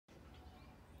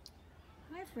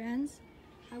Hi friends,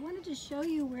 I wanted to show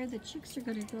you where the chicks are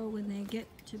going to go when they get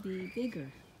to be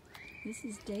bigger. This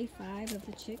is day 5 of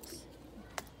the chicks,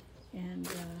 and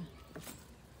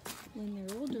when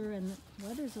they're older and the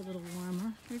weather's a little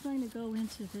warmer, they're going to go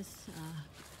into this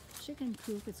chicken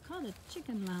coop. It's called a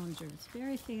chicken lounger. It's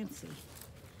very fancy.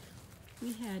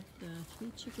 We had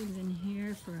 3 chickens in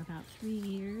here for about 3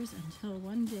 years until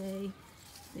one day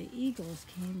the eagles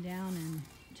came down and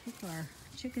took our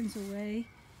chickens away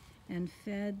and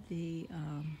fed the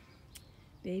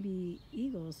baby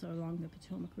eagles along the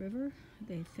Potomac River.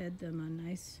 They fed them a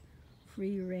nice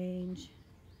free-range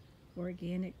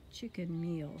organic chicken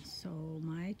meal. So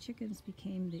my chickens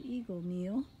became the eagle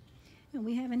meal, and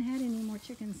we haven't had any more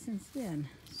chickens since then.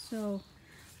 So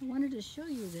I wanted to show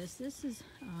you this. This is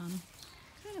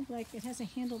kind of like, it has a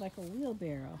handle like a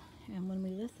wheelbarrow, and when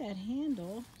we lift that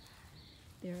handle,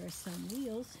 there are some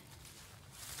wheels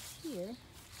here,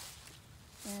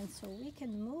 and so we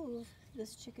can move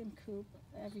this chicken coop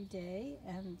every day,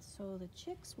 and so the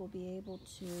chicks will be able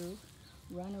to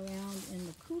run around in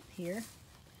the coop here.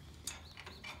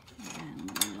 And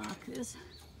let me lock this.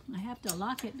 I have to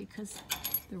lock it because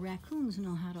the raccoons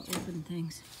know how to open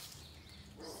things.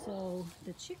 So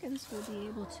the chickens will be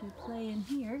able to play in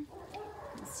here.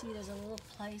 You can see there's a little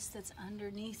place that's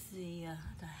underneath the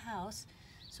house.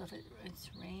 So if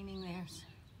it's raining, there's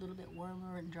a little bit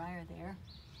warmer and drier there.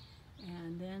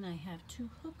 And then I have 2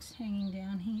 hooks hanging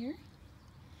down here.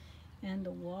 And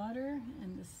the water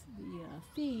and the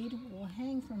feed will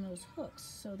hang from those hooks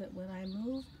so that when I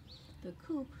move the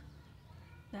coop,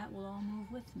 that will all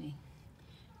move with me.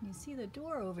 And you see the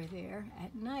door over there.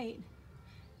 At night,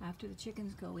 after the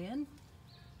chickens go in,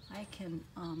 I can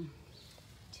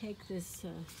take this,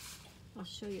 I'll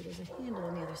show you, there's a handle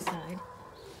on the other side.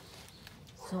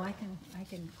 So I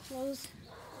can close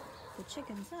the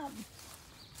chickens up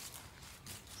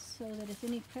so that if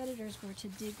any predators were to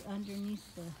dig underneath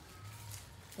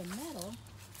the metal,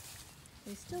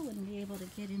 they still wouldn't be able to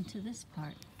get into this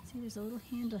part. See, there's a little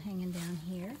handle hanging down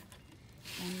here,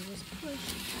 and you just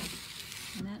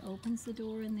push, and that opens the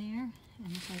door in there,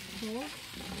 and if I pull,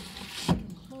 I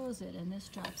can close it, and this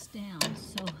drops down.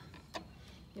 So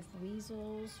if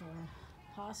weasels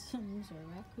or possums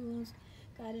or raccoons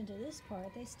got into this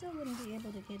part, they still wouldn't be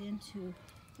able to get into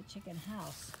the chicken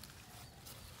house.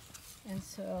 And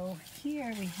so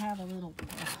here we have a little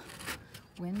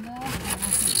window, and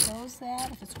I can close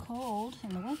that if it's cold in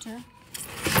the winter.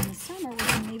 In the summer we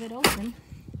can leave it open,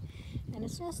 and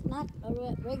it's just not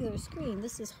a regular screen.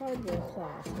 This is hardware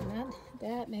cloth, and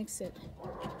that makes it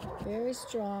very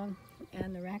strong,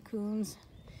 and the raccoons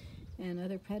and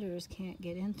other predators can't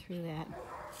get in through that.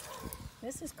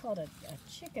 This is called a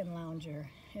chicken lounger.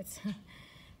 It's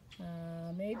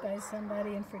made by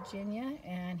somebody in Virginia,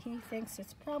 and he thinks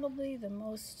it's probably the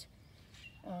most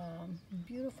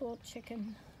beautiful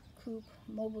chicken coop,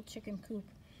 mobile chicken coop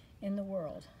in the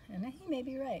world. And he may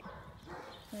be right.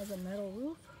 It has a metal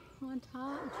roof on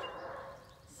top,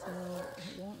 so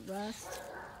it won't rust.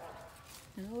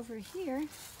 And over here,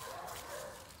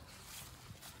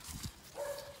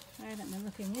 I haven't been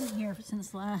looking in here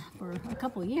for a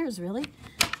couple of years really,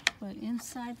 but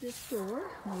inside this door,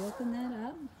 we open that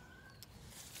up,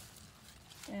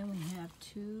 and we have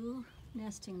 2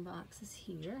 nesting boxes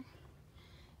here.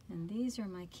 And these are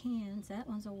my cans. That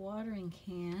one's a watering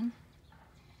can.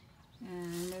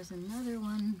 And there's another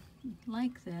one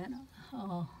like that.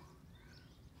 Oh,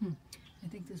 I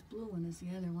think this blue one is the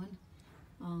other one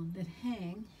that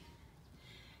hang.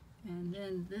 And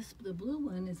then the blue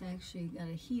one is actually got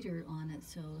a heater on it,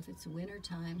 so if it's winter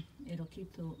time, it'll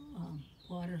keep the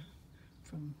water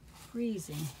from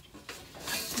freezing.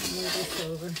 Move this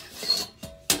over.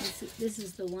 This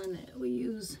is the one that we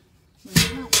use when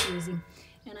it's not freezing.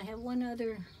 And I have one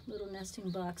other little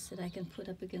nesting box that I can put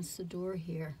up against the door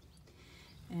here.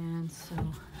 And so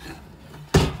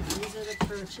these are the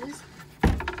perches.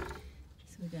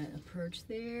 So we got a perch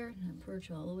there and a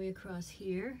perch all the way across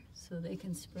here, so they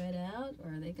can spread out,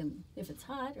 or they can, if it's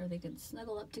hot, or they can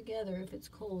snuggle up together if it's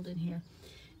cold in here.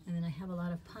 And then I have a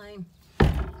lot of pine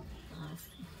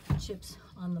chips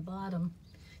on the bottom,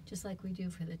 just like we do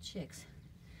for the chicks.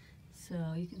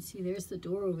 So you can see there's the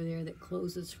door over there that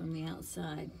closes from the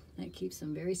outside. That keeps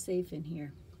them very safe in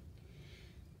here.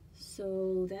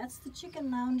 So that's the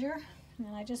chicken lounger,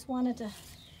 and I just wanted to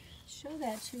show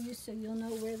that to you so you'll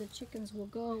know where the chickens will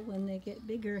go when they get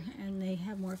bigger and they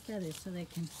have more feathers, so they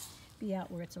can be out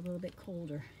where it's a little bit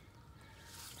colder.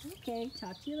 Okay,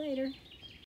 talk to you later.